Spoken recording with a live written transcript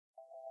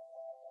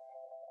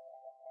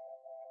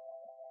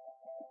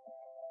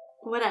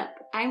What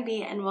up? I'm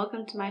Bea and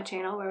welcome to my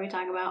channel where we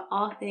talk about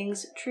all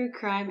things true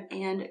crime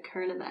and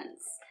current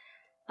events.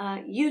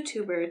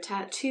 YouTuber,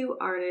 tattoo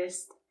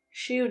artist,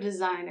 shoe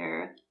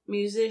designer,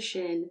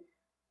 musician,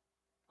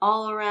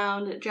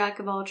 all-around jack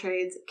of all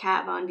trades,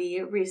 Kat Von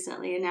D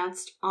recently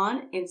announced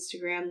on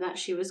Instagram that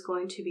she was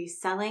going to be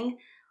selling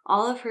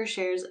all of her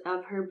shares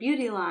of her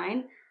beauty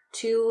line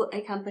to a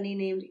company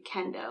named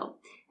Kendo.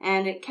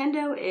 And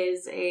Kendo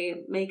is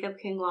a makeup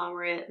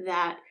conglomerate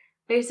that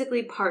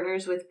basically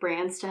partners with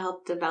brands to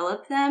help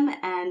develop them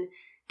and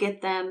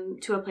get them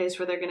to a place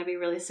where they're going to be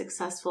really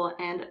successful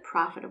and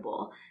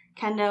profitable.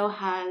 Kendo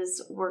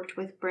has worked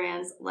with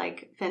brands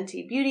like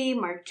Fenty Beauty,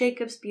 Marc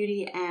Jacobs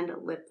Beauty, and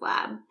Lip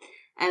Lab.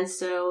 And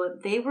so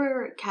they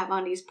were Kat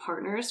Von D's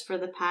partners for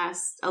the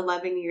past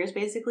 11 years,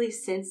 basically,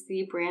 since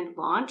the brand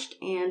launched.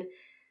 And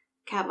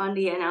Kat Von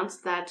D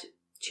announced that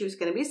she was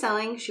going to be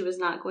selling. She was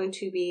not going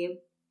to be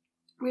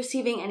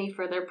receiving any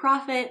further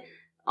profit.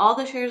 All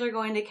the shares are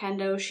going to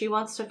Kendo. She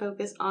wants to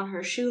focus on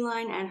her shoe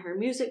line and her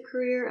music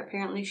career.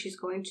 Apparently, she's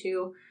going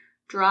to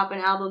drop an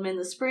album in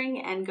the spring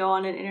and go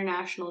on an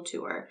international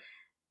tour.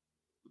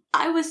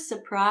 I was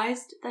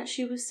surprised that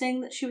she was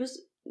saying that she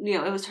was,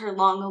 it was her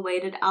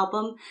long-awaited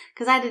album,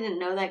 because I didn't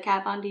know that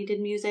Kat Von D did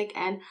music,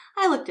 and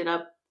I looked it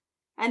up,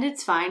 and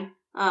it's fine.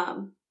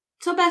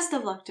 So best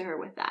of luck to her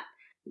with that.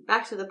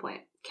 Back to the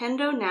point.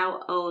 Kendo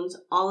now owns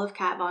all of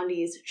Kat Von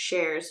D's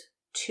shares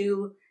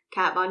to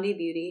Kat Von D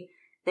Beauty.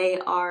 They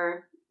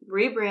are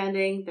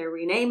rebranding, they're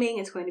renaming,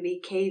 it's going to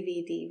be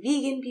KVD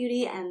Vegan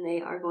Beauty, and they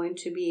are going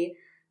to be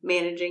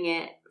managing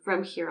it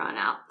from here on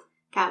out.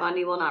 Kat Von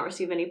D will not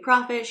receive any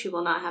profit, she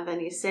will not have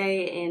any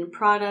say in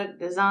product,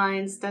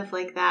 design, stuff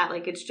like that.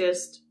 Like, it's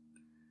just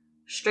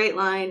straight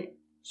line,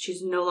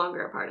 she's no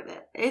longer a part of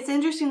it. It's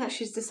interesting that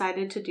she's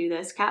decided to do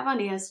this. Kat Von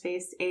D has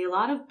faced a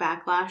lot of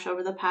backlash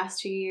over the past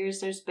 2 years.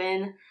 There's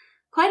been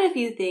quite a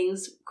few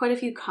things, quite a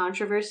few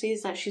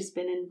controversies that she's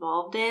been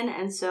involved in,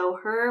 and so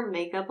her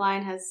makeup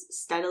line has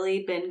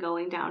steadily been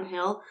going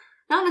downhill.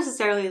 Not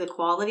necessarily the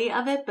quality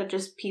of it, but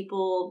just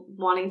people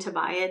wanting to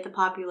buy it. The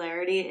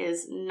popularity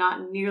is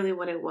not nearly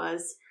what it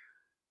was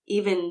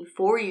even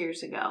 4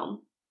 years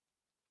ago.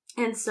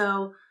 And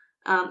so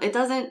it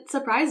doesn't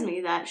surprise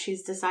me that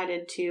she's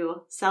decided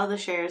to sell the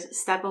shares,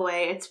 step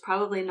away. It's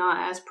probably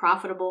not as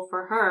profitable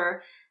for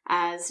her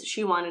as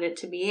she wanted it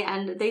to be,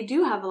 and they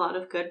do have a lot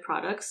of good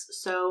products,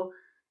 so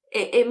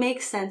it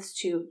makes sense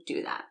to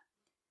do that.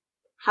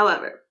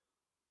 However,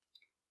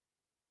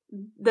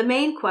 the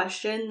main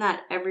question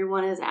that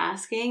everyone is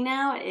asking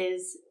now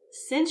is,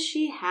 since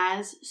she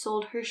has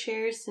sold her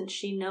shares, since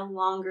she no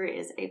longer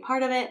is a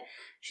part of it,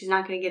 she's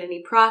not going to get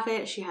any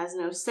profit, she has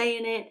no say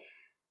in it,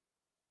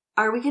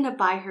 are we going to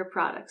buy her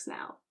products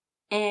now?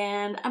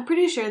 And I'm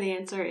pretty sure the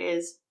answer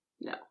is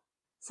no.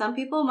 Some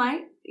people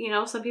might,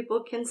 some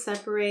people can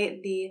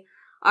separate the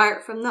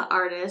art from the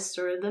artist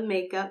or the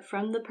makeup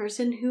from the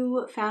person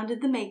who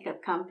founded the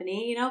makeup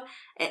company,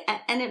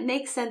 and it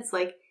makes sense.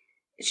 Like,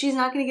 she's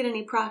not going to get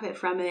any profit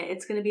from it.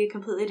 It's going to be a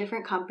completely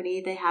different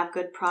company. They have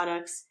good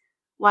products.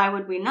 Why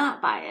would we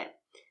not buy it?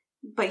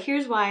 But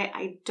here's why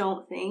I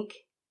don't think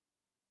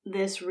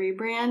this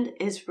rebrand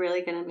is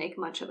really going to make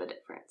much of a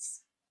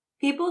difference.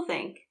 People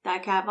think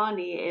that Kat Von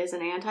D is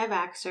an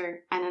anti-vaxxer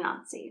and a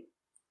Nazi.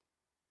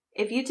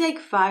 If you take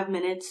 5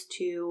 minutes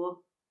to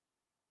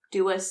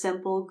do a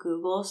simple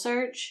Google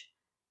search,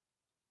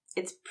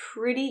 it's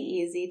pretty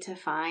easy to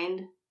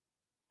find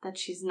that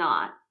she's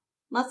not.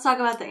 Let's talk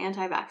about the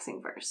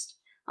anti-vaxxing first.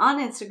 On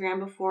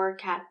Instagram, before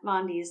Kat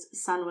Von D's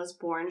son was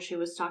born, she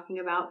was talking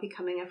about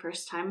becoming a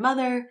first-time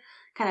mother,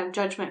 kind of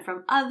judgment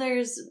from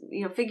others,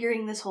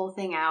 figuring this whole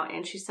thing out,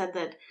 and she said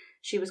that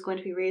she was going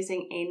to be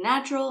raising a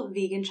natural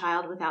vegan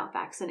child without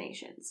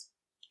vaccinations.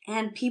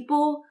 And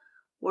people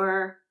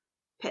were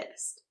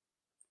pissed.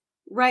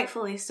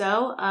 Rightfully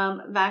so.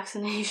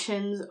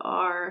 Vaccinations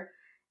are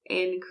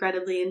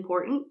incredibly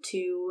important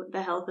to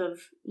the health of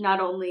not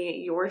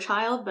only your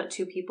child, but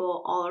to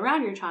people all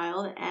around your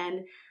child.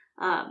 And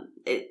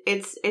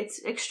it's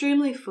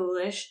extremely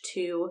foolish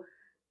to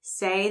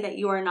say that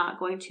you are not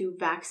going to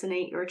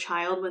vaccinate your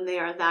child when they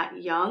are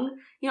that young.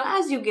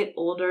 As you get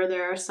older,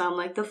 there are some,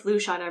 like the flu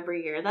shot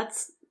every year.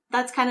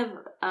 That's kind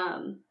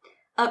of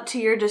up to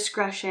your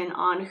discretion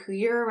on who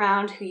you're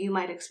around, who you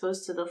might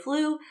expose to the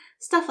flu,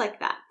 stuff like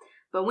that.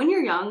 But when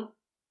you're young,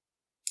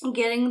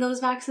 getting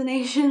those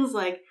vaccinations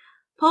like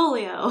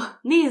polio,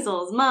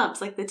 measles,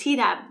 mumps, like the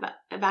Tdap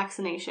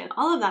vaccination,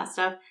 all of that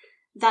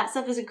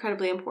stuff is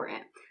incredibly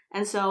important.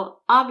 And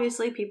so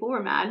obviously people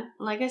were mad,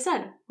 like I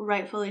said,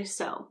 rightfully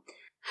so.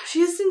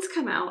 She has since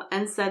come out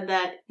and said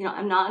that,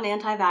 I'm not an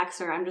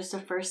anti-vaxxer, I'm just a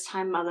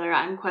first-time mother,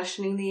 I'm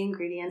questioning the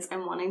ingredients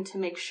and wanting to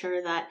make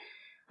sure that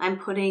I'm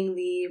putting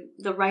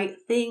the right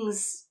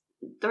things,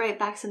 the right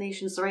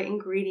vaccinations, the right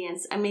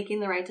ingredients, and making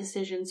the right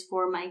decisions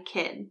for my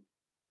kid.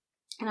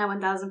 And I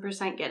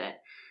 1000% get it.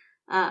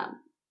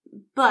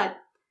 But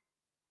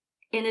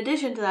in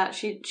addition to that,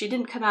 she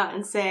didn't come out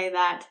and say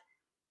that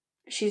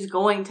she's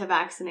going to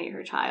vaccinate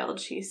her child.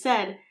 She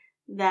said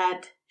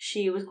that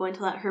she was going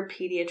to let her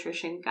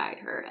pediatrician guide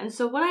her. And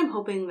so what I'm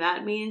hoping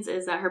that means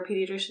is that her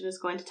pediatrician is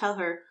going to tell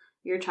her,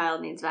 your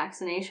child needs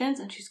vaccinations,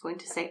 and she's going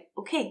to say,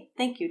 okay,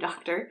 thank you,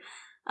 doctor.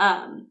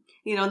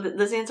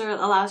 This answer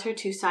allows her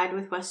to side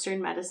with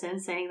Western medicine,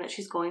 saying that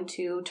she's going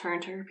to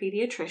turn to her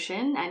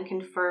pediatrician and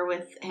confer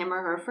with him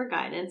or her for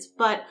guidance,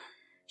 but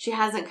she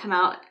hasn't come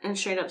out and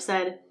straight up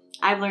said,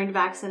 I've learned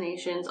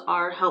vaccinations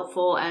are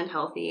helpful and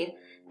healthy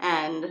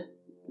and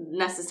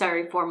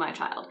necessary for my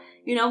child.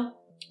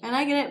 And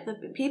I get it.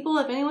 The people,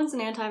 if anyone's an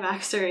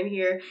anti-vaxxer in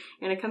here,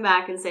 are going to come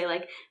back and say,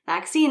 like,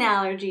 vaccine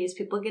allergies,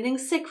 people getting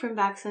sick from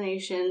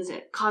vaccinations,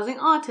 causing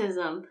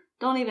autism.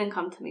 Don't even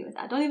come to me with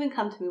that. Don't even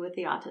come to me with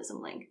the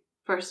autism link,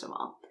 first of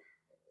all.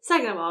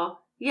 Second of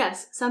all,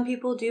 yes, some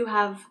people do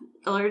have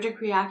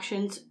allergic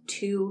reactions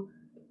to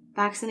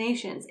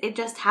vaccinations. It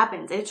just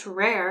happens. It's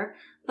rare,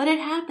 but it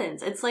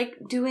happens. It's like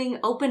doing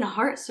open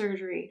heart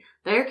surgery.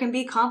 There can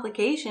be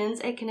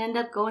complications. It can end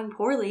up going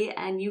poorly,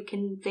 and you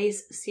can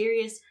face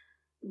serious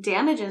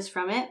damages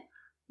from it,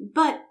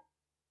 but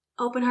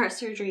open heart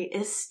surgery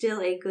is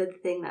still a good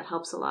thing that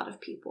helps a lot of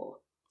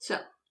people. So,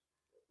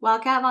 while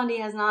Kat Von D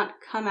has not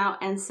come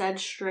out and said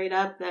straight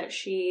up that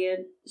she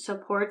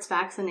supports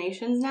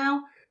vaccinations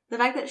now, the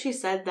fact that she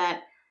said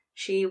that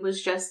she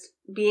was just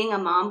being a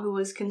mom who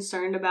was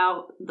concerned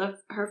about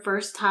her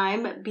first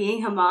time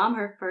being a mom,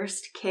 her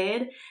first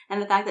kid,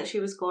 and the fact that she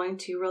was going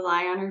to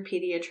rely on her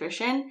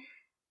pediatrician,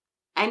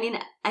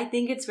 I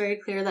think it's very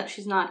clear that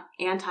she's not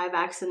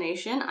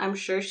anti-vaccination. I'm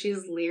sure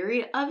she's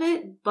leery of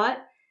it,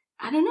 but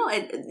I don't know.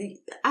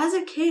 As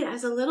a kid,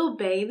 as a little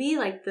baby,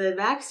 like, the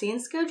vaccine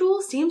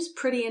schedule seems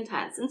pretty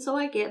intense. And so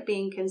I get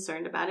being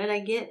concerned about it. I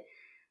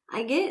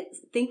get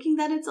thinking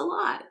that it's a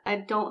lot. I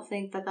don't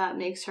think that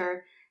makes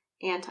her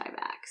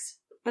anti-vax.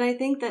 But I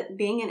think that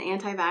being an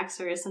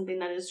anti-vaxxer is something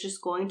that is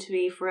just going to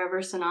be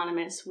forever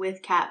synonymous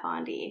with Kat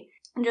Von D.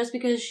 And just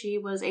because she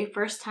was a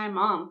first-time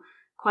mom,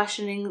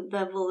 questioning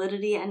the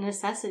validity and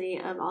necessity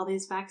of all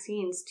these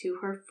vaccines to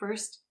her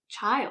first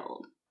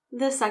child.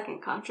 The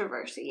second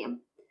controversy.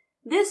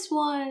 This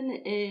one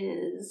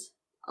is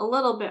a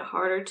little bit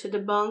harder to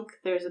debunk.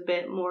 There's a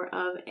bit more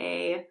of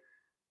a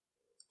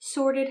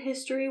sordid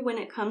history when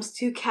it comes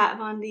to Kat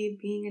Von D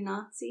being a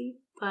Nazi,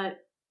 but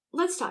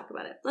let's talk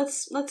about it.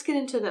 Let's get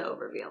into the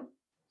overview.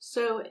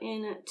 So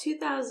in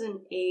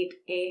 2008,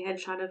 a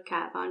headshot of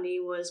Kat Von D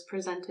was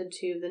presented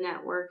to the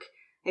network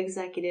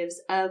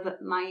executives of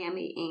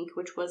Miami Inc.,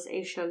 which was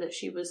a show that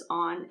she was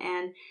on,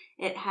 and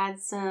it had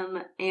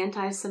some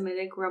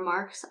anti-Semitic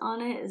remarks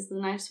on it, is the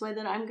nice way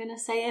that I'm going to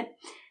say it.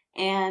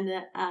 And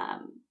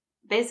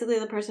basically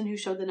the person who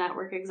showed the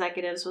network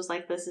executives was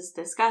like, this is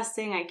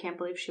disgusting. I can't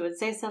believe she would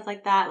say stuff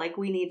like that. Like,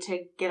 we need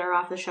to get her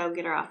off the show,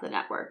 get her off the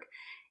network.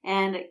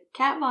 And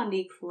Kat Von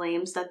D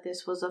claims that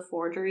this was a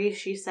forgery.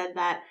 She said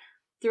that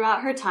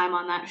throughout her time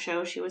on that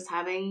show, she was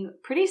having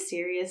pretty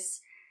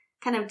serious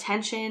kind of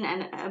tension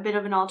and a bit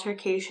of an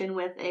altercation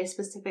with a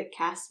specific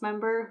cast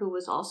member who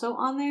was also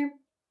on there.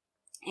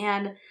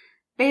 And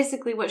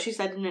basically what she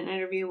said in an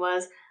interview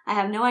was, I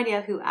have no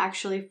idea who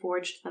actually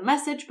forged the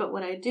message, but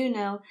what I do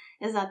know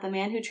is that the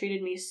man who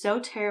treated me so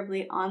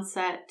terribly on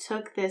set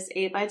took this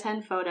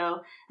 8x10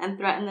 photo and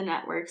threatened the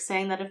network,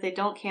 saying that if they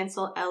don't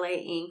cancel LA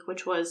Inc.,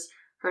 which was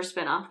her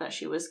spinoff that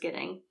she was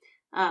getting,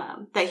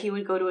 that he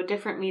would go to a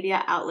different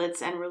media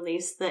outlets and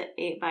release the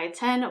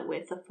 8x10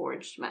 with the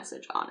forged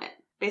message on it.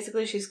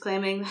 Basically, she's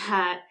claiming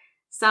that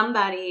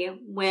somebody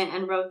went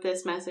and wrote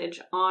this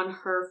message on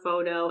her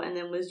photo and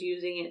then was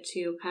using it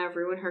to kind of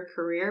ruin her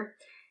career.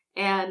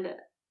 And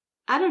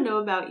I don't know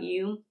about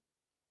you,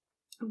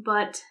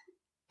 but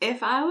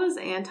if I was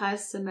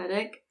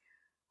anti-Semitic,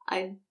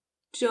 I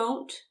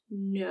don't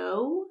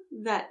know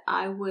that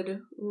I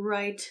would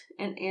write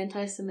an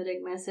anti-Semitic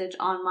message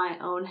on my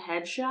own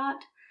headshot,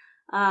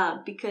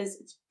 because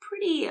it's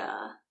pretty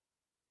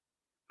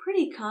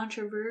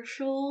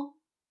controversial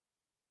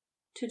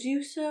to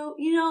do so.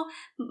 You know,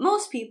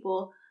 most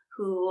people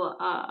who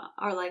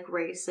are like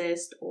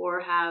racist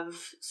or have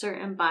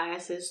certain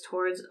biases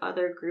towards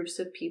other groups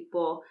of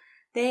people,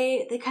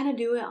 they kind of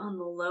do it on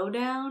the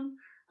lowdown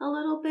a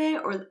little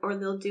bit, or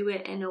they'll do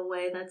it in a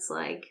way that's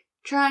like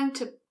trying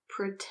to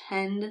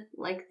pretend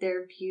like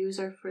their views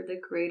are for the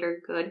greater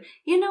good.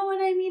 You know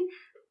what I mean?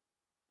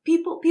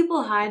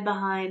 People hide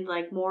behind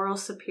like moral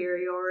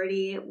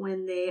superiority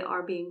when they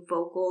are being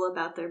vocal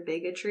about their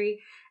bigotry.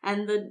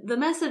 And the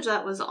message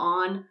that was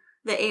on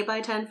the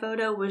 8x10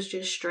 photo was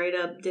just straight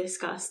up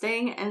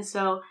disgusting. And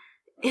so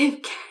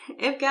if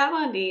Kat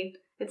Von D,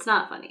 it's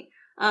not funny.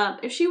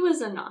 If she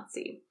was a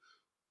Nazi,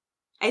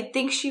 I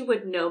think she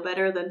would know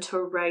better than to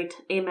write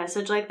a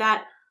message like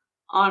that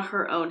on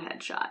her own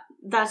headshot.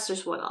 That's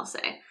just what I'll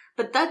say.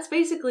 But that's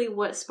basically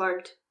what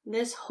sparked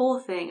this whole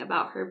thing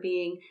about her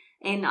being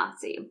a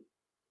Nazi.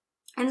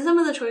 And some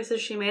of the choices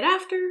she made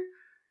after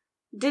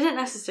didn't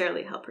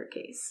necessarily help her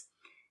case.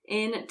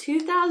 In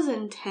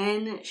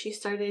 2010, she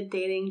started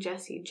dating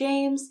Jesse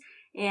James,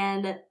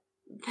 and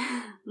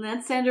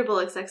that's Sandra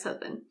Bullock's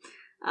ex-husband.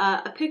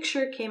 A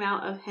picture came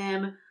out of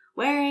him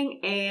wearing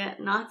a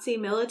Nazi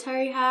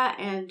military hat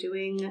and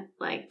doing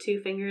like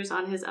 2 fingers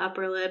on his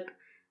upper lip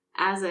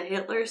as a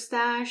Hitler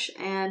stash.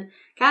 And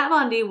Kat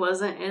Von D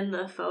wasn't in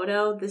the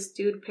photo. This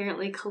dude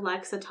apparently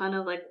collects a ton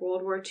of like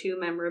World War II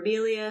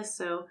memorabilia,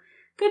 so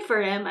good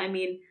for him. I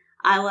mean,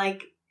 I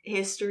like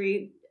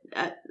history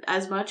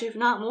as much, if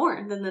not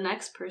more, than the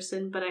next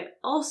person, but I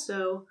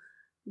also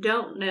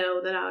don't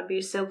know that I would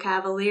be so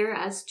cavalier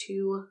as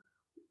to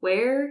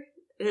wear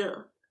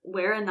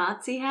a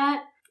Nazi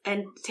hat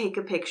and take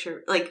a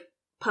picture, like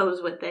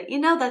pose with it. You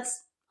know,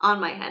 that's on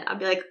my head. I'd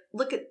be like,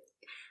 look at,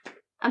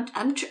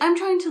 I'm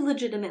trying to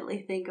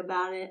legitimately think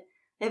about it.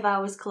 If I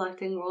was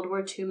collecting World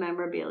War II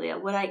memorabilia,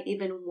 would I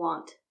even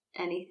want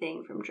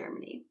anything from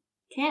Germany?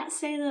 Can't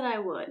say that I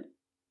would.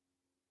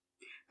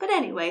 But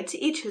anyway, to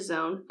each his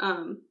own.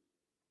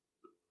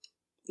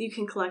 You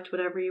can collect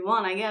whatever you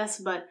want, I guess,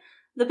 but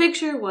the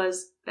picture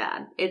was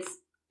bad. It's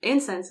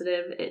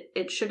insensitive.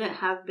 It shouldn't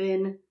have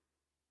been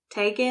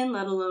taken,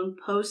 let alone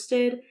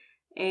posted.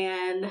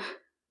 And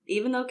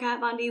even though Kat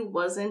Von D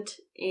wasn't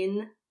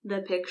in the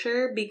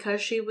picture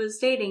because she was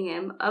dating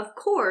him, of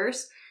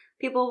course,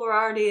 people were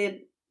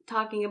already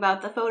talking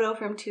about the photo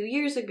from 2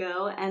 years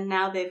ago, and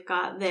now they've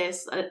got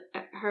this,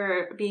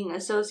 her being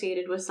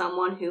associated with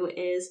someone who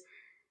is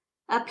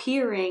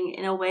appearing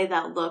in a way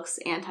that looks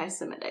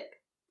anti-Semitic.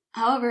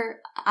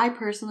 However, I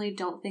personally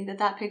don't think that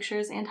that picture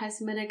is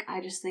anti-Semitic.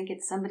 I just think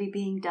it's somebody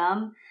being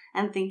dumb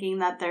and thinking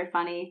that they're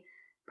funny,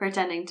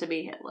 pretending to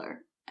be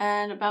Hitler.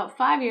 And about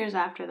 5 years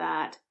after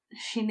that,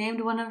 she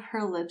named one of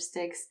her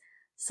lipsticks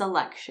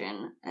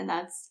Selection, and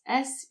that's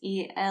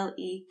Selektion,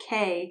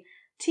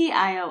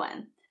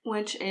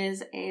 which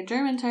is a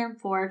German term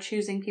for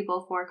choosing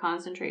people for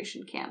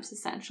concentration camps,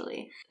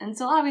 essentially. And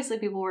so obviously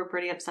people were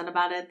pretty upset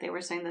about it. They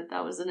were saying that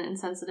that was an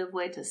insensitive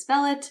way to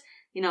spell it.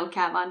 You know,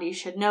 Kat Von D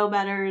should know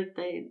better.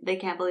 They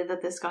can't believe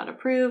that this got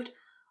approved.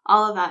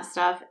 All of that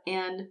stuff.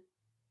 And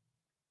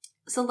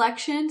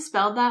Selection,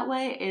 spelled that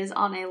way, is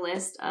on a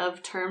list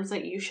of terms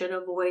that you should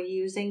avoid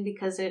using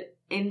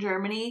in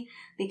Germany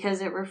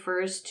because it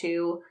refers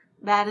to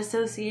bad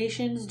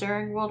associations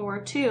during World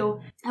War II.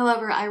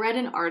 However, I read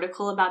an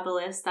article about the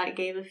list that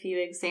gave a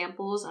few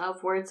examples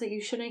of words that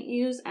you shouldn't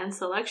use, and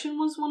Selection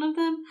was one of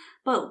them,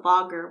 but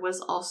Lager was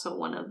also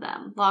one of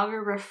them.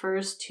 Lager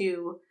refers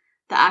to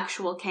the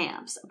actual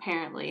camps,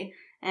 apparently,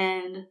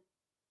 and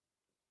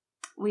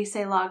we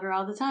say lager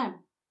all the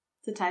time.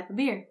 It's a type of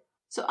beer.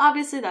 So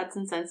obviously that's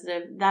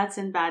insensitive. That's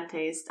in bad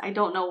taste. I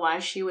don't know why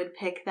she would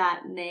pick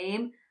that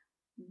name,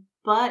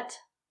 but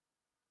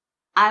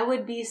I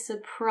would be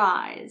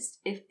surprised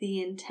if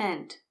the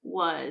intent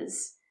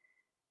was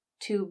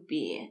to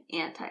be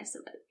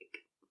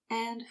anti-Semitic.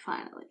 And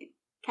finally,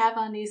 Kat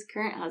Von D's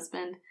current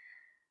husband,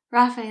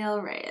 Rafael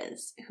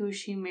Reyes, who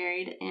she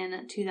married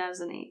in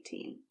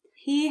 2018.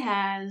 He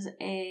has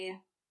a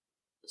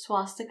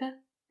swastika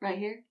right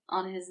here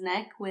on his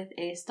neck with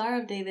a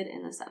Star of David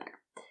in the center,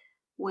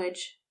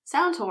 which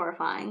sounds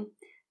horrifying,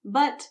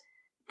 but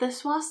the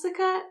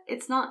swastika,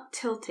 it's not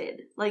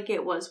tilted like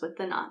it was with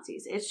the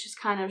Nazis. It's just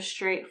kind of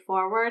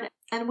straightforward.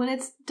 And when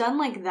it's done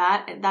like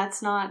that,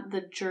 that's not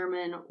the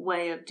German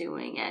way of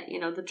doing it. You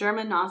know, the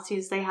German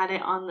Nazis, they had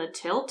it on the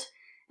tilt,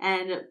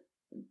 and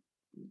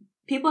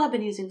people have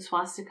been using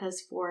swastikas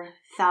for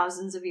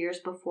thousands of years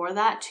before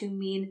that to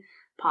mean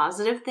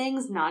positive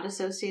things, not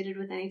associated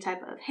with any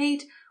type of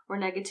hate or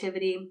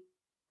negativity.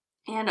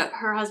 And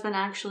her husband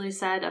actually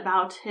said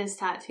about his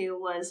tattoo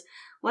was,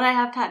 what I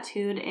have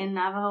tattooed in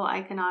Navajo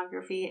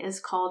iconography is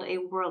called a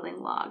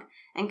whirling log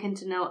and can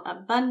denote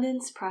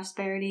abundance,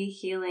 prosperity,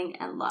 healing,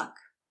 and luck.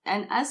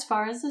 And as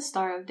far as the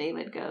Star of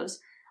David goes,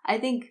 I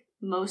think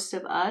most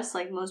of us,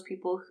 like most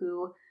people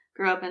who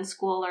grew up in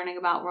school learning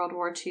about World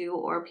War II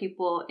or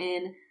people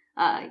in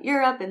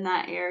Europe in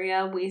that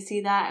area, we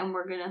see that and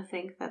we're going to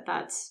think that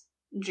that's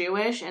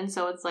Jewish, and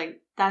so it's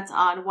like, that's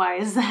odd. Why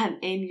is that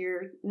in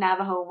your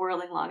Navajo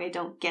whirling log? I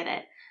don't get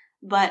it.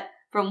 But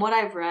from what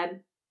I've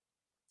read,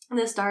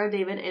 the Star of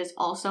David is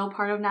also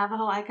part of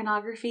Navajo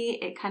iconography.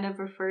 It kind of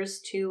refers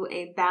to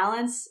a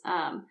balance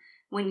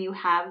when you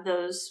have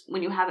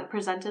it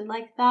presented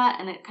like that,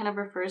 and it kind of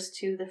refers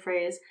to the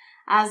phrase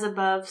as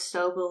above,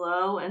 so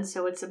below, and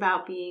so it's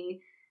about being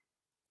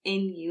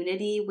in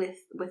unity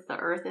with the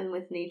earth and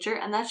with nature.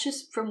 And that's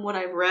just from what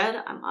I've read.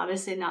 I'm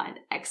obviously not an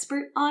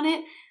expert on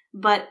it,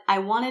 but I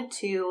wanted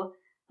to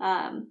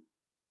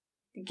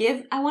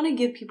give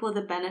people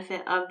the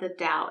benefit of the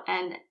doubt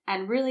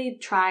and really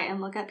try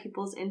and look at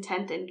people's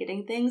intent in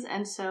getting things.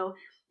 And so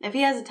if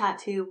he has a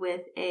tattoo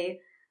with a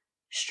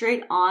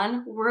straight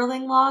on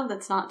whirling log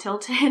that's not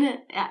tilted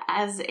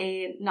as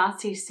a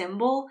Nazi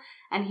symbol,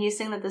 and he's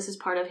saying that this is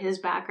part of his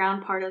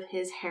background, part of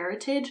his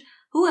heritage,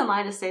 who am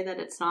I to say that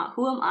it's not?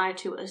 Who am I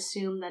to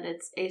assume that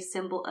it's a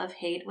symbol of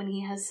hate when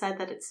he has said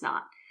that it's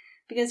not?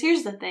 Because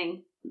here's the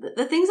thing.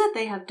 The things that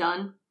they have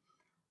done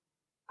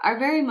are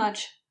very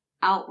much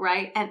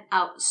outright and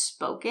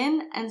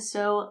outspoken. And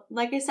so,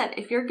 like I said,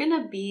 if you're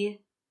going to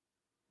be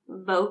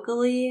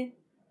vocally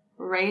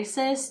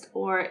racist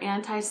or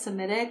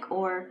anti-Semitic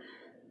or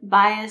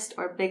biased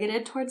or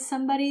bigoted towards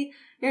somebody,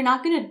 you're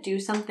not going to do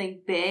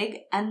something big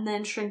and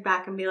then shrink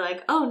back and be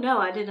like, oh no,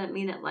 I didn't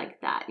mean it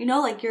like that. You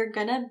know, like you're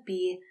going to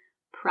be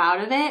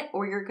proud of it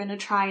or you're going to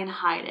try and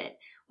hide it.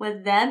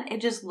 With them,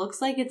 it just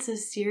looks like it's a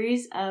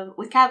series of,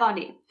 with Kat Von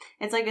D,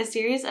 it's like a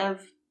series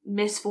of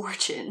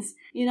misfortunes.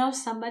 You know,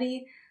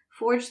 somebody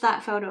forged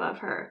that photo of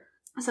her.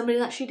 Somebody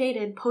that she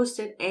dated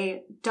posted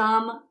a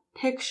dumb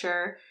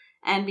picture,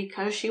 and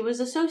because she was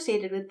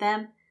associated with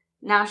them,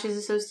 now she's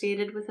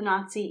associated with a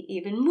Nazi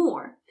even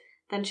more.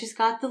 Then she's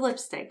got the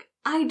lipstick.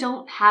 I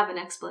don't have an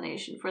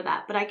explanation for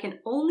that, but I can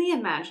only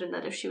imagine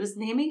that if she was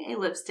naming a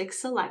lipstick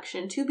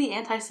selection to be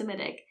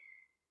anti-Semitic,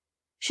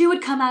 she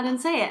would come out and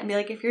say it and be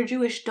like, if you're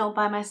Jewish, don't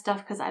buy my stuff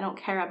because I don't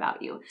care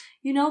about you.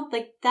 You know,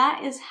 like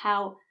that is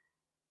how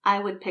I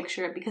would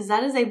picture it, because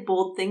that is a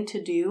bold thing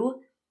to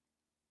do.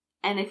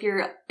 And if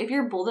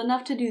you're bold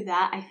enough to do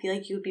that, I feel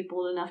like you would be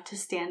bold enough to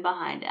stand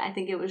behind it. I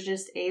think it was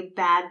just a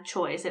bad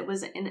choice. It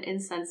was an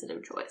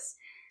insensitive choice.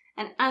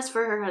 And as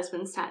for her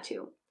husband's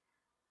tattoo,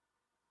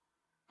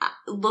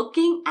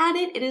 looking at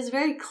it, it is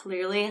very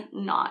clearly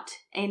not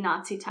a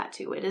Nazi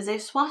tattoo. It is a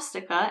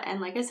swastika.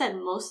 And like I said,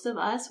 most of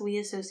us, we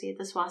associate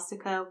the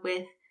swastika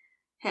with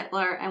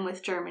Hitler and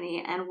with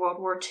Germany and World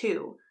War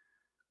II.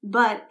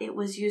 But it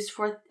was used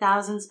for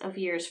thousands of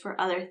years for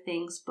other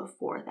things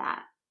before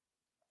that.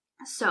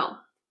 So,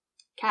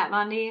 Kat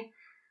Von D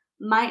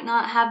might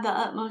not have the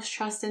utmost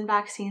trust in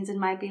vaccines and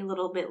might be a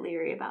little bit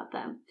leery about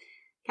them.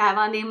 Kat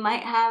Von D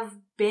might have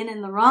been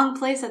in the wrong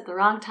place at the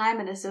wrong time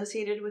and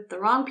associated with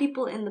the wrong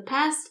people in the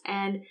past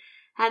and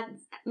had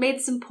made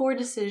some poor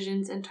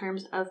decisions in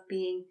terms of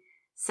being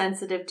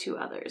sensitive to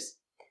others.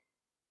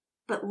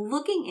 But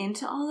looking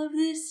into all of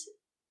this,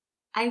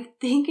 I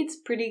think it's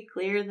pretty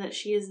clear that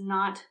she is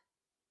not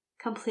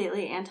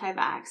completely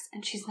anti-vax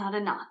and she's not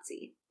a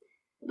Nazi.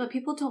 But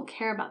people don't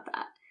care about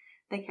that.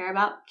 They care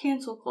about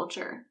cancel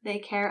culture. They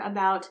care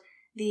about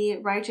the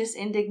righteous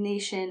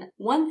indignation.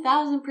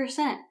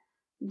 1000%.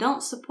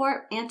 Don't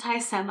support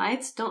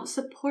anti-Semites. Don't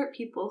support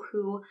people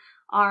who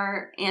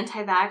are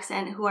anti-vax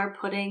and who are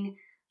putting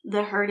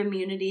the herd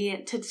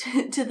immunity to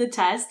the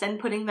test and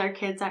putting their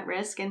kids at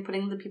risk and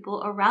putting the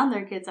people around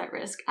their kids at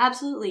risk.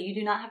 Absolutely, you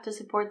do not have to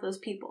support those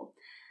people.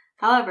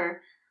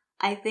 However,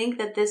 I think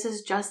that this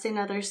is just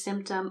another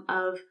symptom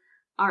of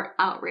our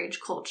outrage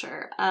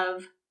culture,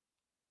 of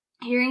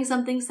hearing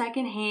something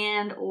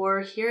secondhand or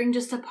hearing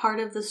just a part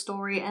of the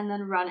story and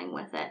then running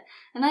with it.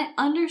 And I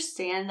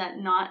understand that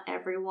not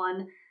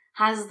everyone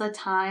has the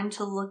time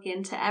to look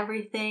into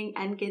everything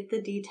and get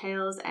the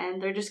details,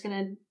 and they're just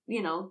going to,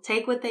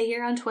 take what they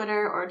hear on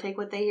Twitter or take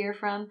what they hear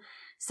from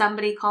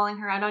somebody calling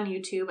her out on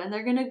YouTube, and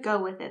they're going to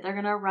go with it. They're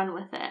going to run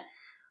with it.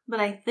 But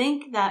I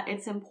think that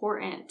it's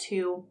important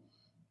to,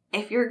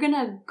 if you're going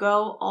to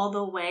go all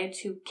the way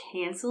to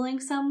canceling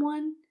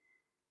someone,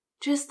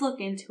 just look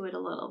into it a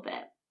little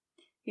bit.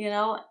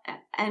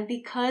 And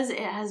because it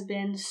has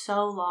been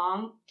so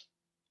long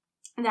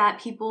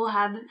that people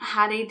have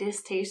had a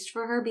distaste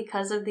for her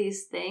because of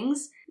these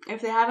things,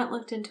 if they haven't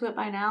looked into it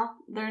by now,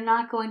 they're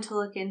not going to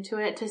look into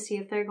it to see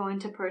if they're going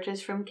to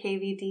purchase from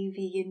KVD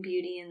Vegan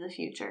Beauty in the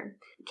future.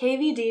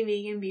 KVD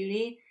Vegan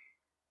Beauty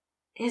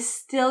is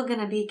still going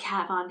to be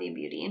Kat Von D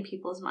Beauty in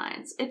people's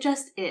minds. It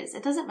just is.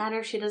 It doesn't matter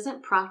if she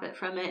doesn't profit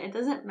from it. It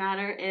doesn't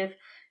matter if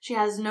she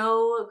has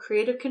no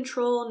creative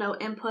control, no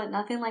input,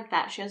 nothing like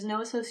that. She has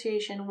no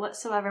association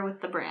whatsoever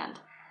with the brand.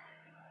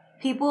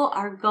 People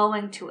are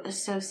going to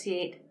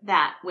associate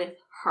that with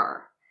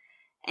her.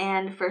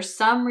 And for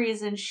some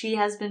reason, she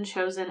has been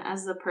chosen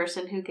as the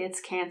person who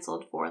gets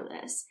canceled for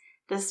this,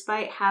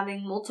 despite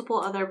having multiple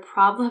other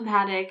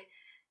problematic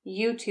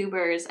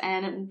YouTubers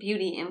and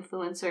beauty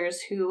influencers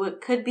who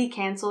could be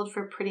canceled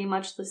for pretty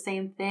much the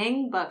same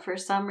thing, but for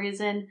some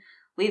reason,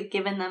 we've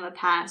given them a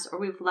pass, or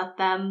we've let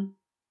them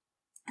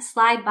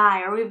slide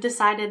by, or we've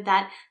decided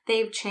that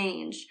they've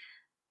changed.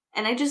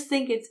 And I just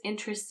think it's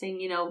interesting,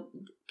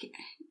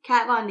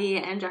 Kat Von D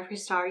and Jeffree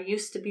Star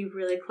used to be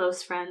really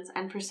close friends,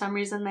 and for some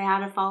reason they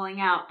had a falling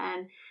out,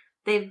 and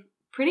they've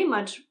pretty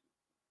much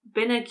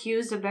been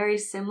accused of very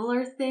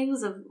similar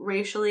things, of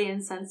racially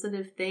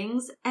insensitive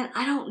things, and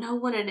I don't know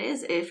what it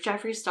is. If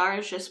Jeffree Star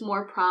is just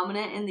more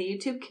prominent in the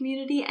YouTube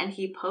community and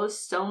he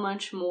posts so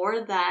much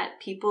more that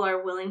people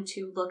are willing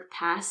to look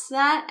past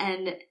that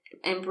and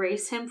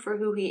embrace him for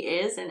who he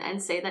is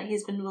and say that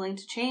he's been willing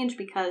to change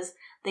because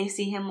they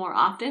see him more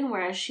often,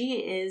 whereas she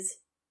is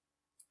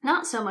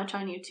not so much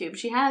on YouTube.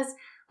 She has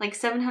like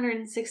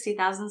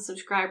 760,000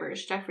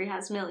 subscribers. Jeffree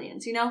has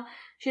millions.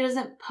 She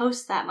doesn't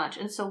post that much,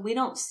 and so we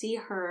don't see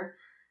her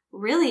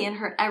really in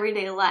her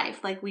everyday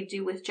life like we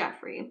do with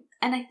Jeffree.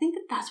 And I think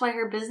that that's why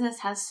her business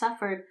has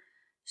suffered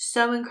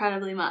so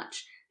incredibly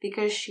much,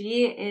 because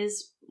she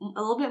is a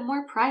little bit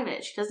more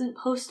private. She doesn't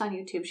post on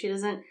YouTube. She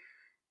doesn't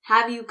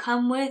have you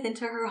come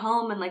into her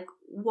home and like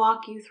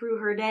walk you through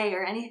her day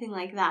or anything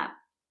like that.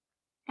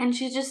 And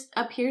she just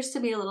appears to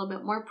be a little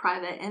bit more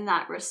private in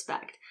that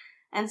respect.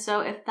 And so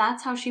if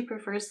that's how she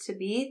prefers to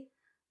be,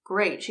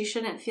 great. She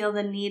shouldn't feel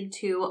the need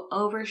to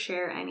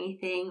overshare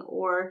anything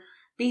or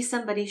be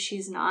somebody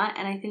she's not.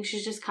 And I think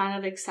she's just kind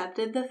of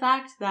accepted the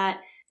fact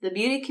that the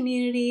beauty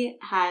community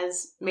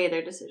has made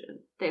their decision.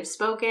 They've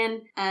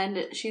spoken,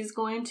 and she's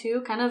going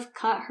to kind of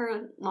cut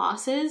her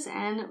losses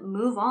and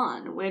move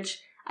on,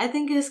 which I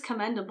think is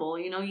commendable.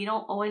 You know, you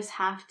don't always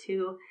have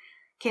to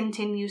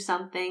continue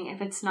something if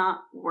it's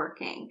not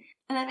working.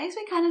 And it makes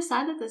me kind of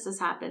sad that this has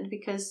happened,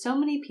 because so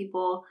many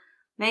people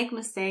make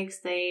mistakes.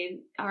 They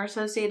are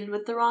associated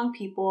with the wrong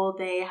people.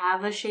 They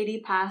have a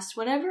shady past,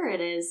 whatever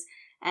it is.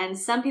 And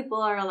some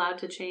people are allowed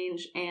to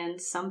change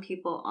and some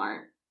people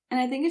aren't. And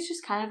I think it's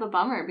just kind of a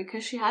bummer,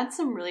 because she had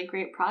some really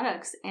great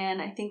products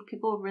and I think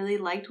people really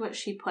liked what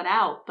she put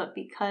out. But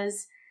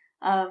because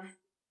of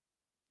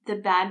the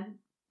bad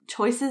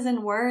choices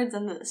in words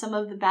and some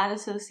of the bad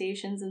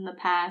associations in the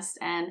past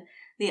and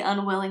the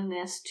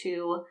unwillingness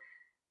to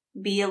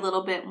be a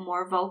little bit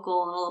more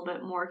vocal and a little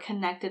bit more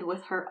connected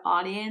with her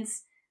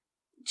audience,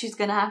 she's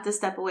going to have to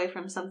step away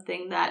from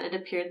something that it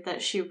appeared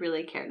that she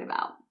really cared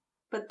about.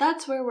 But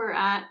that's where we're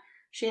at.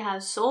 She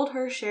has sold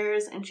her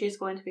shares and she's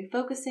going to be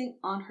focusing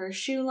on her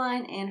shoe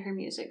line and her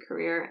music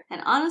career.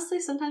 And honestly,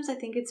 sometimes I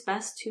think it's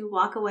best to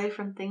walk away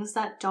from things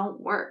that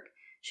don't work.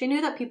 She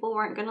knew that people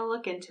weren't going to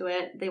look into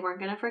it. They weren't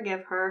going to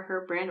forgive her.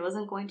 Her brand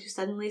wasn't going to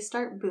suddenly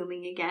start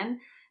booming again.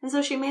 And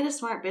so she made a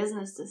smart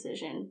business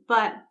decision.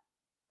 But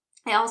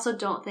I also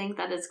don't think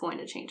that it's going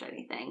to change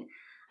anything.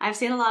 I've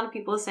seen a lot of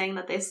people saying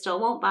that they still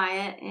won't buy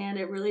it, and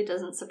it really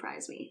doesn't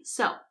surprise me.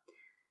 So,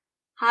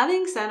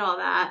 having said all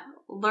that,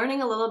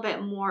 learning a little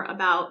bit more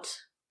about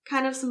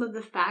kind of some of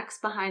the facts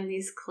behind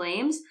these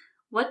claims,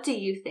 what do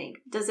you think?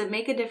 Does it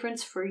make a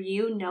difference for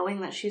you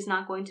knowing that she's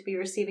not going to be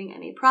receiving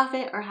any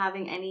profit or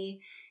having any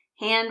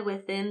hand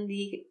within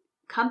the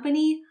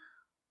company?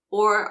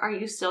 Or are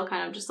you still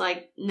kind of just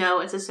like, no,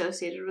 it's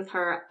associated with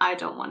her, I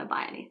don't want to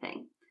buy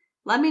anything?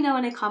 Let me know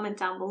in a comment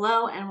down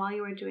below, and while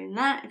you are doing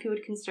that, if you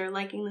would consider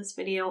liking this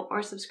video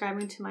or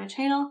subscribing to my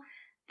channel,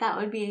 that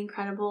would be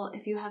incredible.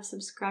 If you have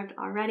subscribed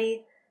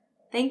already,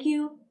 thank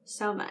you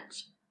so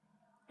much.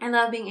 I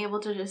love being able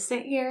to just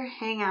sit here,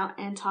 hang out,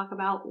 and talk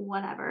about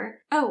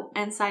whatever. Oh,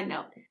 and side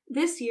note,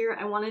 this year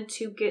I wanted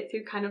to get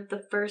through kind of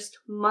the first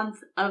month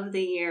of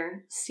the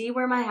year, see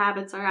where my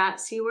habits are at,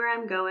 see where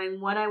I'm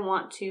going, what I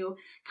want to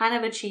kind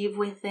of achieve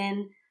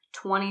within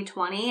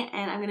 2020,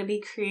 and I'm going to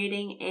be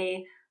creating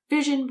a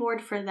vision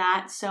board for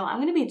that. So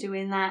I'm going to be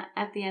doing that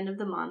at the end of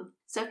the month.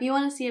 So if you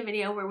want to see a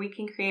video where we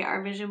can create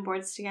our vision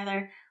boards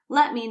together,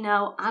 let me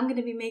know. I'm going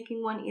to be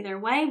making one either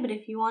way, but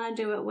if you want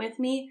to do it with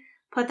me,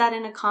 put that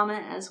in a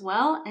comment as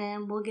well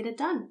and we'll get it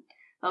done.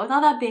 But with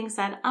all that being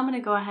said, I'm going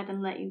to go ahead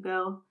and let you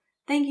go.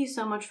 Thank you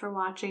so much for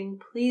watching.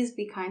 Please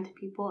be kind to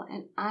people,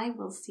 and I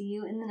will see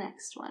you in the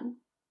next one.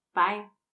 Bye.